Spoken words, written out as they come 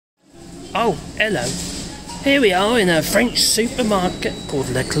Oh, hello. Here we are in a French supermarket called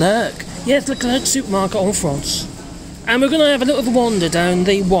Leclerc. Yes, Leclerc supermarket en France. And we're going to have a little wander down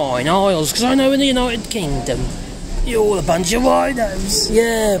the wine aisles, because I know in the United Kingdom, you're all a bunch of winos.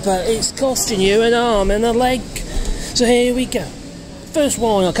 Yeah, but it's costing you an arm and a leg. So here we go. First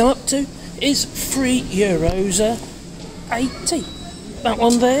wine I'll come up to is €3.80. That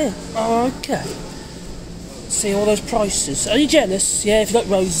one there. Oh, okay. See all those prices. Are you jealous? Yeah, if you like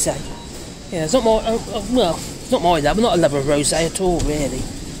rosé. Yeah, it's not my... well, it's not my love. I'm not a lover of rosé at all, really.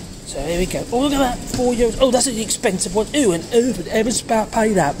 So here we go. Oh, look at that. €4. Oh, that's the expensive one. Who on earth would ever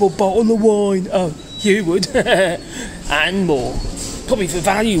pay that for a bottle of wine? Oh, you would. And more. Probably for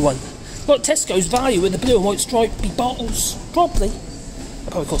value one. Like Tesco's value with the blue and white stripy bottles. Probably.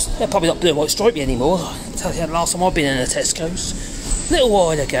 They're probably not blue and white stripy anymore. I'll tell you the last time I've been in a Tesco's. A little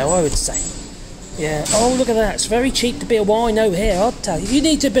while ago, I would say. Yeah. Oh, look at that. It's very cheap to be a wino here, I'll tell you. You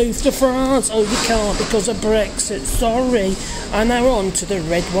need to move to France. Oh, you can't because of Brexit. Sorry. And now we're on to the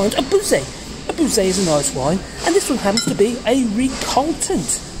red wines. A Bouzet. A Bouzet is a nice wine. And this one happens to be a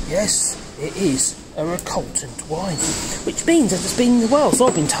recoltant. Yes, it is a recoltant wine. Which means that it's been, well, so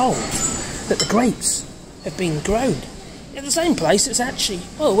I've been told, that the grapes have been grown in the same place it's actually,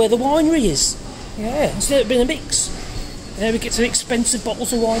 well, where the winery is. Yeah, instead of being a mix. There we get some expensive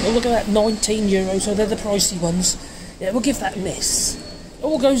bottles of wine. Oh, look at that, €19, so they're the pricey ones. Yeah, we'll give that a miss. It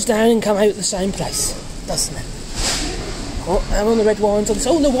all goes down and come out at the same place, doesn't it? Oh, I'm on the red wines.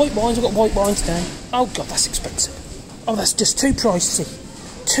 Oh, no, white wines. I've got white wine today. Oh, God, that's expensive. Oh, that's just too pricey.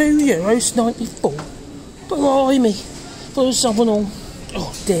 €2.94. Blimey. For someone on...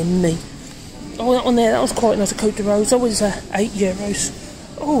 Oh, dear me. Oh, that one there, that was quite nice. A Côte de Rose. That was €8.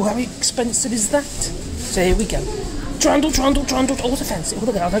 Oh, how expensive is that? So here we go. Trundle. Oh, it's a fancy. Oh, look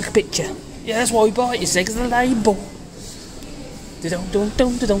at that, I'll take a picture. Yeah, that's why we buy it, you see, because of the label.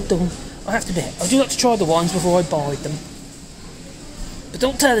 Da-dum. I have to admit, I do like to try the wines before I buy them. But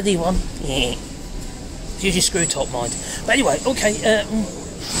don't tell anyone. Yeah. It's usually screw top, mind. But anyway, okay,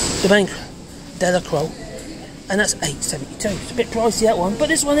 the Bank Delacroix. And that's €8.72. It's a bit pricey, that one. But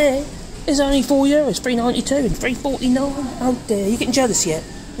this one here is only €4, €3.92 and €3.49. Oh dear, you're getting jealous yet?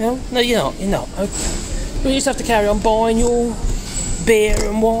 No, you're not. Okay. We just have to carry on buying your beer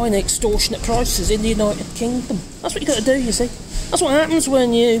and wine at extortionate prices in the United Kingdom. That's what you got to do, you see. That's what happens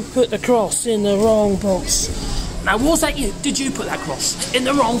when you put the cross in the wrong box. Now, was that you? Did you put that cross in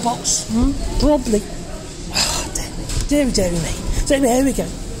the wrong box? Probably. Oh, damn it. Dear me. So here we go.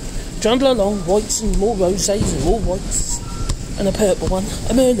 Trundle along, whites and more rosés and more whites. And a purple one,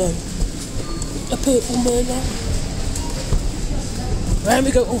 a Merlot. A purple Merlot. There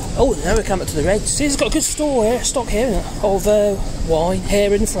we go. Oh, now we come up to the reds. See, it's got a good stock here, isn't it? Of wine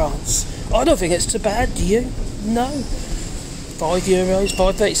here in France. I don't think it's too bad, do you? No. €5,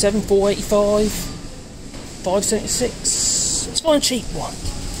 €5.37, €4.85, €5.76. Let's find a cheap one.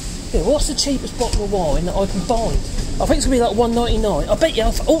 Yeah, what's the cheapest bottle of wine that I can find? I think it's going to be like €1.99. I bet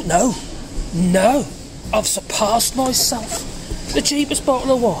you oh, no. I've surpassed myself. The cheapest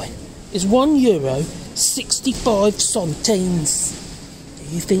bottle of wine is €1.65.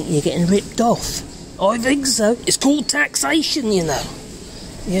 You think you're getting ripped off? I think so. It's called taxation, you know.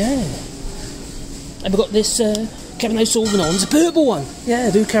 Yeah. And we've got this Cabernet Sauvignon. It's a purple one.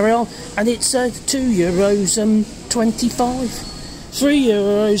 Yeah, do carry on. And it's €2.25.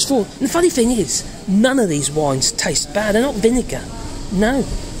 €3.04. And the funny thing is, none of these wines taste bad. They're not vinegar. No.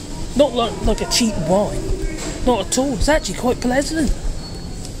 Not like a cheap wine. Not at all. It's actually quite pleasant.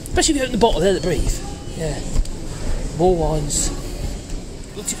 Especially if you open the bottle there to breathe. Yeah. More wines.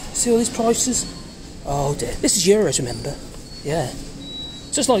 See all these prices? Oh dear. This is euros, remember? Yeah.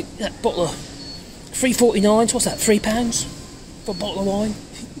 Just like that bottle of $3.49. So what's that? £3 for a bottle of wine?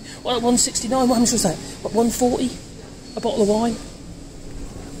 Well, $1.69. How much was that? What, $1.40 a bottle of wine?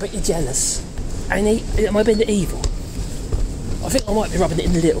 But you're jealous. Am I being evil? I think I might be rubbing it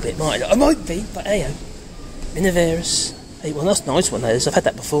in a little bit, mightn't I? I might be, but hey, Miniveris. Hey, well, that's a nice one, that is. I've had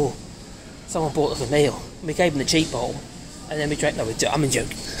that before. Someone bought it for a meal. We gave them the cheap bottle. And then we drank... No, I'm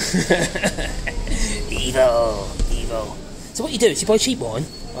joking. Evil. So what you do is you buy cheap wine.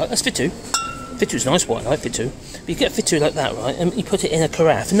 Right, that's Fitu. Fitu's nice wine, I like Fitu. But you get Fitu like that, right? And you put it in a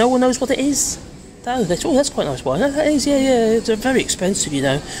carafe. And no one knows what it is. Oh, that's quite nice wine. That is, yeah. It's very expensive, you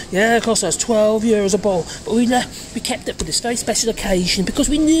know. Yeah, it cost us €12 a bottle. But we kept it for this very special occasion because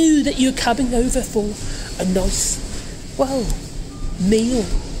we knew that you were coming over for a nice, well, meal.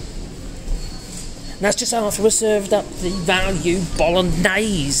 And that's just after we served up the value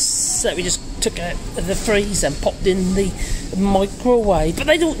bolognese that we just took out of the freezer and popped in the microwave. But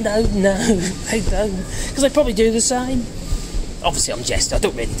they don't know, no, they don't. Because they probably do the same. Obviously I'm jesting, I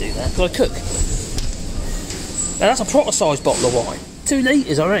don't really do that, because I cook. Now that's a proper sized bottle of wine. 2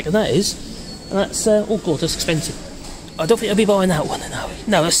 litres I reckon that is. And that's, oh god, that's expensive. I don't think I'll be buying that one, no.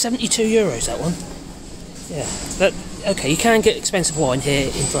 No, that's €72, that one. Yeah, but, okay, you can get expensive wine here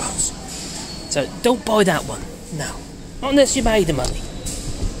in France. So, don't buy that one, no. Not unless you made the money.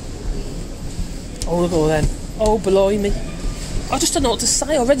 Oh, look at all them. Oh, blimey. I just don't know what to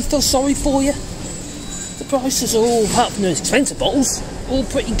say, I already feel sorry for you. The prices are all, apart from those expensive bottles, all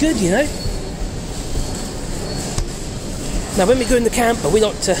pretty good, you know. Now, when we go in the camper, we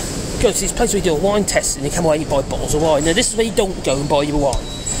like to go to this place where we do a wine test and you come away and you buy bottles of wine. Now, this is where you don't go and buy your wine.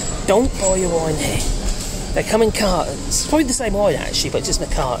 Don't buy your wine here. They come in cartons. It's probably the same wine, actually, but it's just in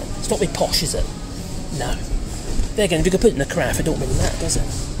a carton. It's not very posh, is it? No. There again, if you could put it in a carafe, it don't really matter, does it?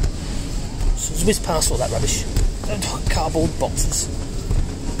 So just whiz past all that rubbish. Cardboard boxes.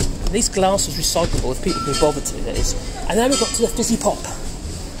 And these glasses recyclable if people can bother to, that is. And now we've got to the fizzy pop.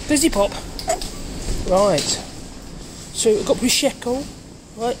 Fizzy pop. Right. So we've got Prosecco.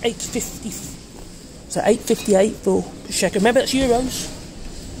 Right, 8.50. So 8.58 for Prosecco. Remember, that's euros.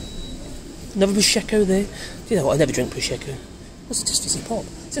 Another Prosecco there. You know what? I never drink Prosecco. What's it? Just fizzy pop.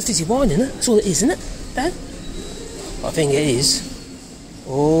 It's just fizzy wine, isn't it? That's all it is, isn't it, Dan? I think it is.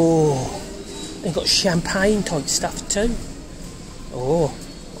 Oh. They've got champagne type stuff too. Oh.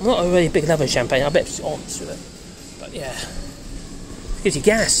 I'm not a really big lover of champagne. I bet it's honest with it. But yeah. It gives you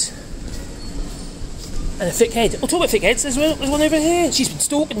gas. And a thick head. I'll talk about thick heads. There's one over here. She's been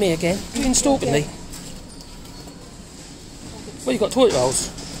stalking me again. She's been stalking me. Well, you've got toilet rolls.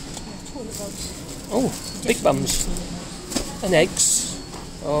 Toilet rolls. Oh, big bums. And eggs.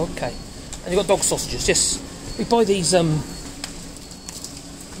 Okay. And you've got dog sausages. Yes. We buy these,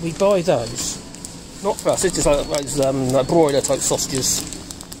 we buy those. Not for us. It's just like those, like broiler type sausages.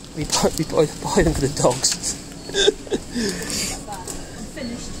 We buy them for the dogs.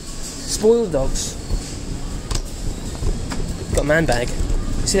 Finished. Spoiled dogs. Got a man bag.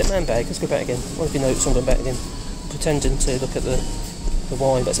 You see that man bag? Let's go back again. What if you notice I'm going back again? I'm pretending to look at the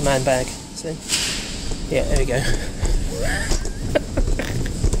wine, but it's a man bag. See? Yeah, there we go.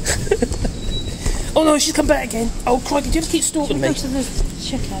 Oh no, she's come back again. Oh crikey, do you have to keep stalking me? Go to the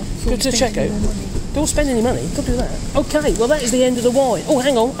checkout. Go to the checkout. Don't spend any money. Don't do that. Okay, well that is the end of the wine. Oh,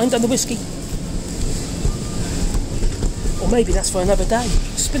 hang on, I haven't done the whiskey. Or maybe that's for another day.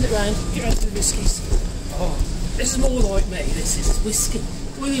 Spin it round, get round to the whiskies. Oh, this is more like me. This is whiskey.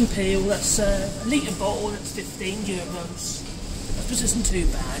 William Peel, that's a litre bottle, that's €15. I suppose it isn't too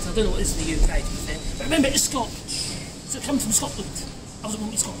bad. I don't know what it is in the UK, to be fair. But remember, it's Scottish. So it comes from Scotland. I wasn't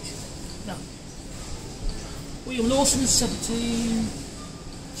really Scottish. No. William Lawson's 17.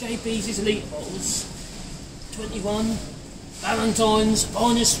 JB's is litre bottles. 21. Valentine's,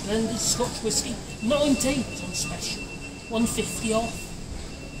 Finest Splendid Scotch Whisky. 19. It's on special. 150 off.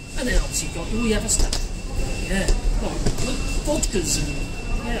 And then obviously you've got all the other stuff. Yeah. Like vodkas and...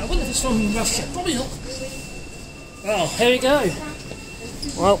 Yeah, I wonder if it's from Russia. Probably not. Well, here we go.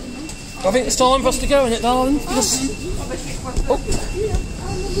 Well, I think it's time for us to go in it, darling. Because... Oh.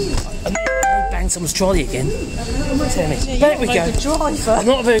 I banged someone's trolley again. Back we go. I'm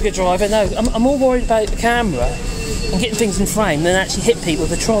not a very good driver, no. I'm more worried about the camera and getting things in frame than actually hit people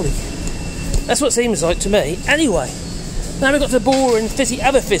with a trolley. That's what it seems like to me. Anyway, now we've got the boring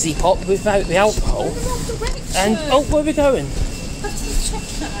other fizzy pop without the alcohol. And, oh, where are we going?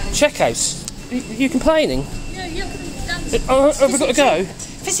 Checkhouse. You complaining? Yeah, you're going to dance. Have we got to go?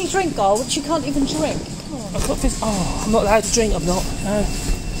 Fizzy drink, which you can't even drink. I've got fizzy. Oh, I'm not allowed to drink, I'm not. No.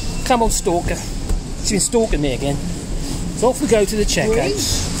 Come on, stalker. She's been stalking me again. So off we go to the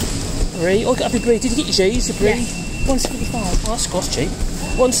checkouts. Brie. Oh, I got a brie. Did you get your cheese? A brie? Yes. $1.75. Oh, that's cost cheap.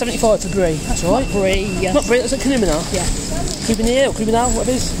 $1.75 for brie. That's all right. Brie, yes. Not brie, that's a criminal. Yeah. Criminal, what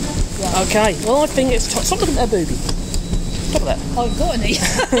it is? Yeah. Okay. Well, I think it's time. Stop looking at her boobie. Stop that. I haven't got any.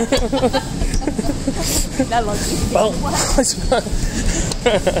 That likes you.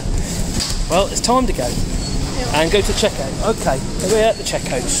 Well, it's time to go. And go to checkout. Okay, we're at the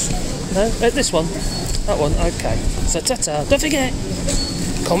checkouts. No, this one. That one. Okay. So ta-ta. Don't forget.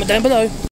 Comment down below.